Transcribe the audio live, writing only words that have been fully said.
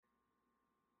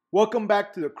Welcome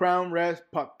back to the Crown Refs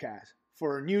podcast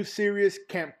for a new series,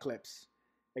 Camp Clips,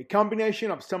 a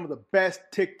combination of some of the best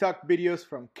TikTok videos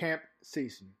from camp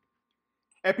season.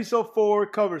 Episode 4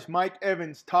 covers Mike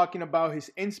Evans talking about his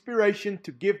inspiration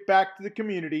to give back to the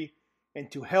community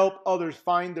and to help others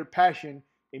find their passion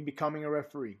in becoming a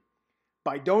referee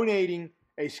by donating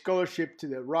a scholarship to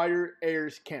the Roger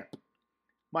Ayers camp.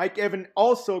 Mike Evans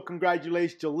also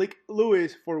congratulates Jalik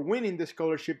Lewis for winning the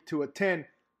scholarship to attend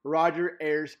Roger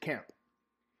Ayers camp.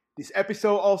 This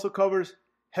episode also covers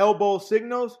Hellbowl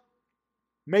signals,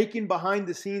 making behind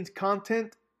the scenes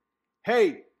content.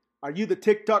 Hey, are you the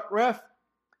TikTok ref?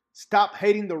 Stop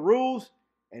hating the rules,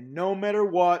 and no matter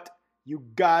what, you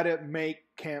gotta make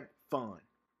camp fun.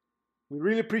 We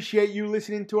really appreciate you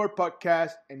listening to our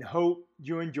podcast and hope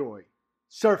you enjoy.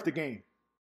 Surf the game.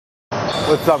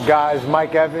 What's up, guys?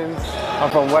 Mike Evans. I'm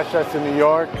from Westchester, New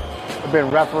York. I've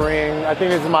been refereeing, I think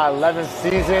this is my 11th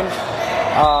season.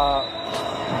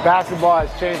 Basketball has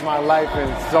changed my life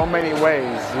in so many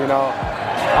ways, you know.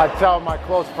 I tell my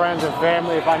close friends and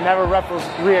family, if I never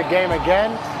referee a game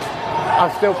again, I'm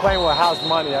still playing with house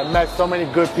money. I've met so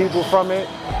many good people from it,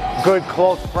 good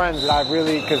close friends that I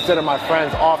really consider my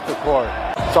friends off the court.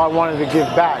 So I wanted to give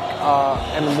back.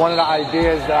 And one of the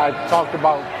ideas that I talked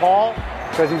about Paul,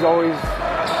 because he's always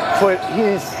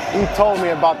he told me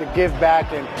about the give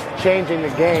back and changing the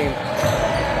game.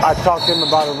 I talked to him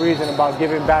about a reason about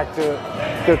giving back to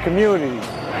the community,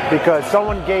 because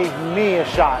someone gave me a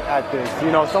shot at this.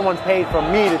 You know, someone paid for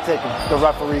me to take the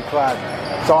referee class.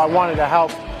 So I wanted to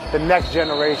help the next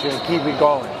generation keep it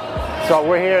going. So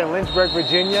we're here in Lynchburg,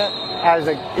 Virginia,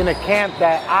 in a camp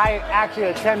that I actually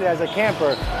attended as a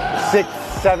camper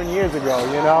 6-7 years ago,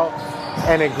 you know,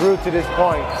 and it grew to this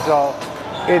point. So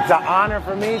it's an honor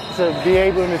for me to be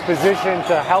able in this position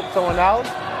to help someone else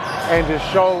and to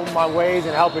show my ways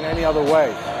and help in any other way.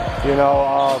 You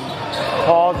know,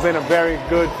 Paul's been a very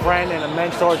good friend and a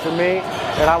mentor to me,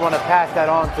 and I want to pass that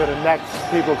on to the next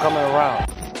people coming around.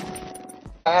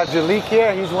 I have Jalik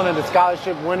here. He's one of the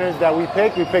scholarship winners that we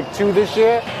picked. We picked 2 this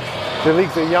year.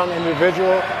 Jalik's a young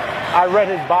individual. I read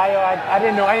his bio. I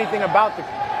didn't know anything about the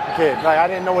kid. Like, I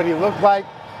didn't know what he looked like.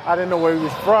 I didn't know where he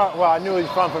was from. Well, I knew he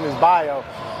was from his bio,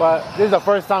 but this is the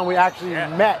first time we actually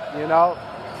met, you know,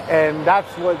 and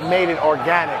that's what made it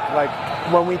organic. Like,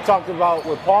 when we talked about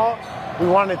with Paul, we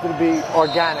wanted it to be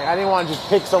organic. I didn't want to just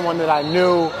pick someone that I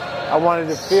knew. I wanted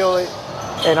to feel it,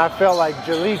 and I felt like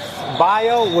Jalik's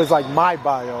bio was like my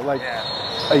bio, like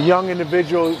a young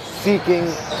individual seeking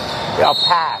a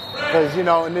path. Because, you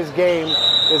know, in this game,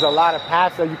 there's a lot of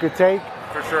paths that you could take.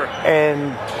 For sure.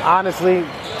 And honestly,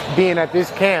 being at this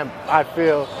camp, I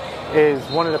feel, is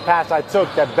one of the paths I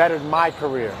took that bettered my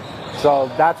career. So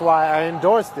that's why I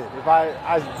endorsed it. If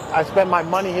I spent my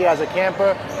money here as a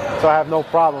camper, so I have no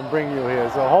problem bringing you here.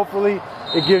 So hopefully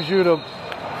it gives you the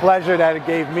pleasure that it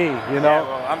gave me, you know? Yeah,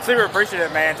 well, I'm super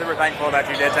appreciative, man. Super thankful that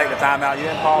you did take the time out. You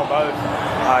and Paul both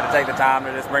to take the time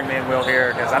to just bring me and Will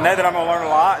here, because I know that I'm going to learn a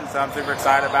lot, and so I'm super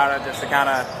excited about it, just to kind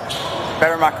of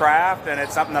better my craft, and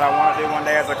it's something that I want to do one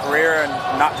day as a career and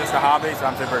not just a hobby, so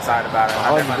I'm super excited about it.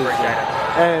 I definitely appreciate it.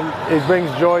 And it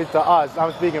brings joy to us.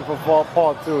 I'm speaking for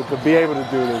Paul too, to be able to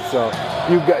do this. So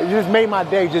you just made my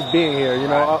day just being here, you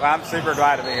know? Well, I'm super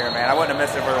glad to be here, man. I wouldn't have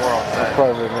missed it for the world. So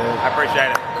perfect, man. I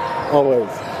appreciate it. Always.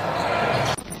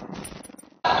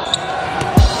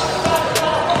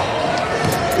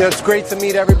 You know, it's great to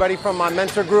meet everybody from my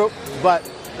mentor group, but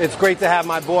it's great to have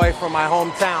my boy from my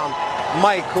hometown,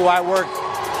 Mike, who I worked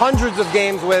hundreds of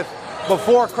games with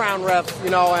before Crown Refs, you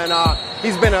know, and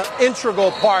he's been an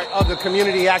integral part of the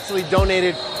community. He actually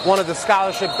donated one of the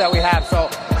scholarships that we have, so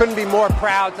couldn't be more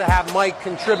proud to have Mike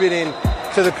contributing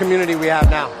to the community we have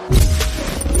now.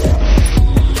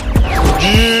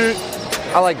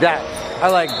 I like that. I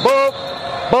like boop,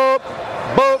 boop,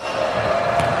 boop.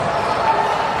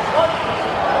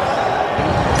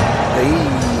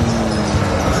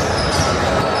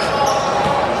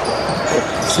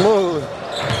 Smooth.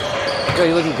 Yo,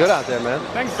 you're looking good out there, man.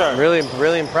 Thanks, sir. Really,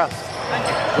 really impressed. Thank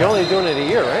you. You're only doing it a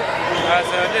year, right?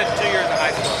 So I did 2 years in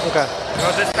high school. Okay.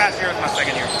 Well, this past year was my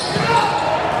second year.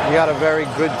 You got a very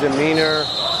good demeanor,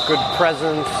 good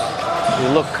presence. You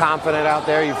look confident out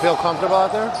there. You feel comfortable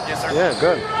out there? Yes, sir. Yeah,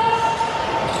 good.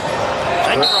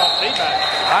 Thank you for all the feedback.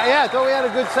 Yeah, I thought we had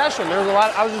a good session. There was a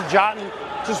lot. I was just jotting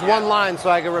just one line so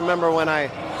I could remember when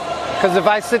because if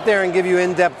I sit there and give you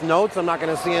in-depth notes, I'm not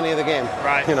going to see any of the game.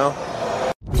 Right. You know? What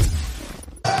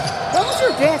was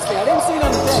your dance thing? I didn't see it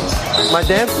on the day. My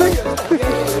dance thing?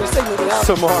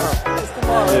 Tomorrow. It's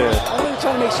tomorrow. Yeah. I'm really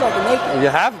trying to make sure I can make it.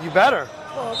 You better.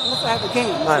 Well, unless I have a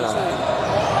game. I know.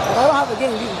 If I don't have a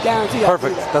game, you can guarantee Perfect. I can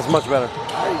do that. That's much better.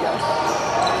 There you go.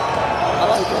 I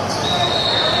like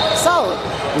it. Solid.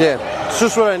 Yeah, it's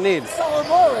just what I need. Solid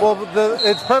ball. Well,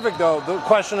 it's perfect though. The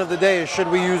question of the day is: should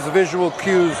we use the visual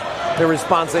cues in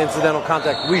response to incidental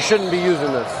contact? We shouldn't be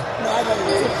using this. No, I don't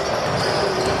use it.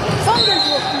 Some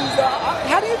visual cues.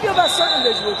 How do you feel about certain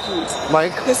visual cues?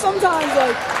 Mike? Because sometimes,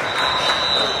 like,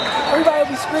 everybody will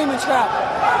be screaming trap.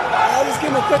 I'll just give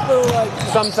him a quick little, like.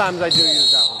 Sometimes I do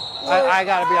use that one. I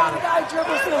gotta be honest. The guy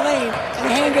dribbles to the lane and the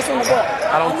hand gets on the ball.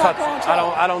 I don't touch.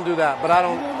 I don't do that. But I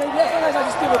don't. Sometimes I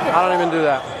just give a quick. I don't even do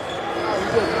that.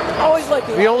 I always like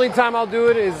it. The only time I'll do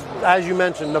it is, as you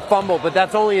mentioned, the fumble. But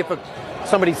that's only if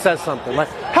somebody says something like,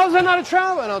 "How's that not a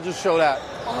travel?" And I'll just show that.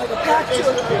 On like a back to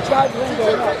drive lane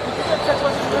going up. If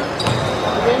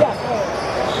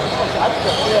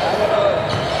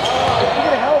you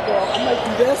get a hell ball, I might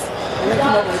do this and then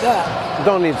come up with that.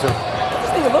 Don't need to. I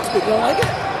just think it looks good. You don't like it?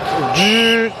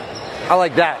 I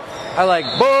like that. I like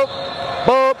boop,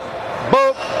 boop,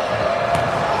 boop.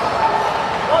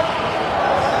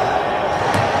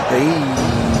 Hey.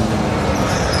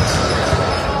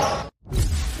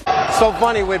 So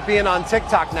funny with being on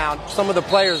TikTok now, some of the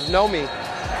players know me.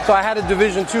 So I had a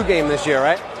Division II game this year,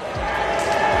 right?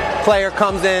 Player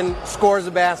comes in, scores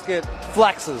a basket,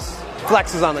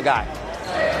 flexes on the guy.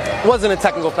 It wasn't a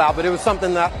technical foul, but it was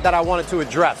something that I wanted to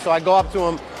address. So I go up to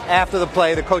him after the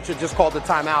play. The coach had just called the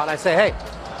timeout, and I say, "Hey,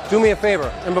 do me a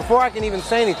favor." And before I can even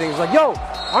say anything, he's like, "Yo,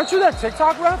 aren't you that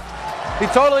TikTok ref?" He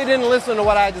totally didn't listen to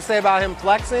what I had to say about him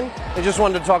flexing. He just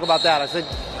wanted to talk about that. I said,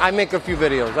 I made a few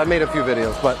videos,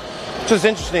 but it's just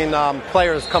interesting,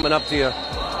 players coming up to you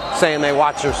saying they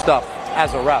watch your stuff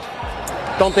as a ref.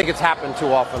 Don't think it's happened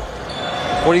too often.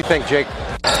 What do you think, Jake?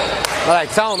 But I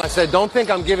tell him, I said, don't think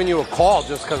I'm giving you a call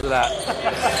just because of that.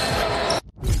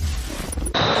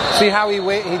 See how he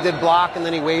did block and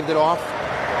then he waved it off?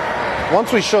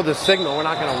 Once we show the signal, we're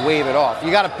not going to wave it off.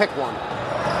 You got to pick one.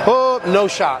 Oh, no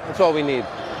shot. That's all we need.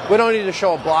 We don't need to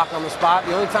show a block on the spot.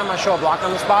 The only time I show a block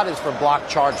on the spot is for block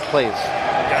charge plays.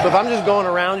 So if I'm just going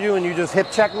around you and you just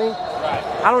hip check me,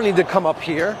 I don't need to come up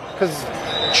here because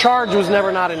charge was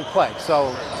never not in play.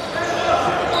 So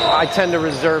I tend to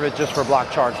reserve it just for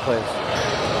block charge plays.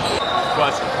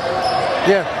 Question.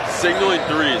 Yeah. Signaling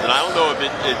threes, and I don't know if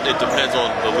it depends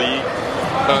on the league,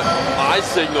 but I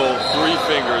signal 3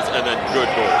 fingers and then good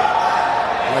goal.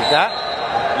 Like that?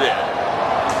 Yeah.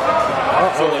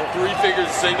 So like 3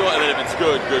 fingers signal, and then if it's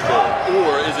good goal.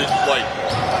 Or is it like,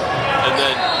 and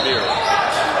then mirror?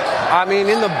 I mean,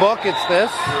 in the book it's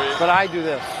this, but I do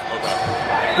this.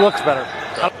 Okay. It looks better.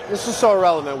 This is so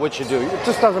irrelevant what you do. It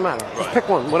just doesn't matter. Just pick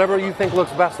one, whatever you think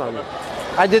looks best on you.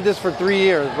 I did this for 3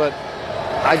 years, but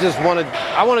I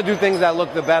want to do things that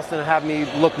look the best and have me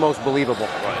look most believable.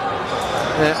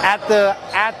 At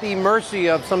the mercy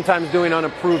of sometimes doing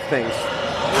unapproved things,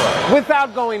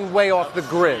 without going way off the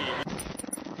grid.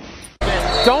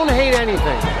 Don't hate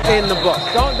anything in the book.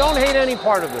 Don't hate any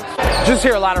part of this. Just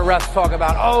hear a lot of refs talk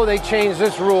about, oh, they changed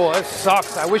this rule. It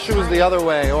sucks. I wish it was the other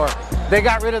way. Or they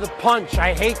got rid of the punch.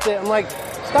 I hate that. I'm like,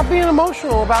 stop being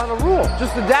emotional about a rule.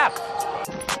 Just adapt.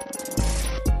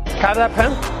 Have that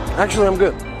pen? Actually, I'm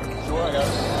good. Sure, I got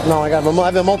it. No, I have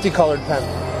a multicolored pen.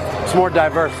 It's more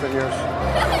diverse than yours.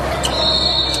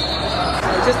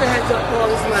 Just a heads up, Paul,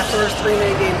 this is my first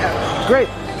 3-minute game ever. Great.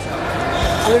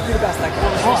 I'm going to do the best I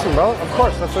can. Awesome, bro. Of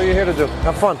course, that's what you're here to do.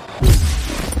 Have fun.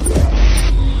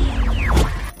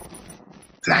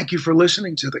 Thank you for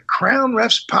listening to the Crown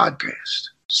Refs Podcast.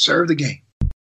 Serve the game.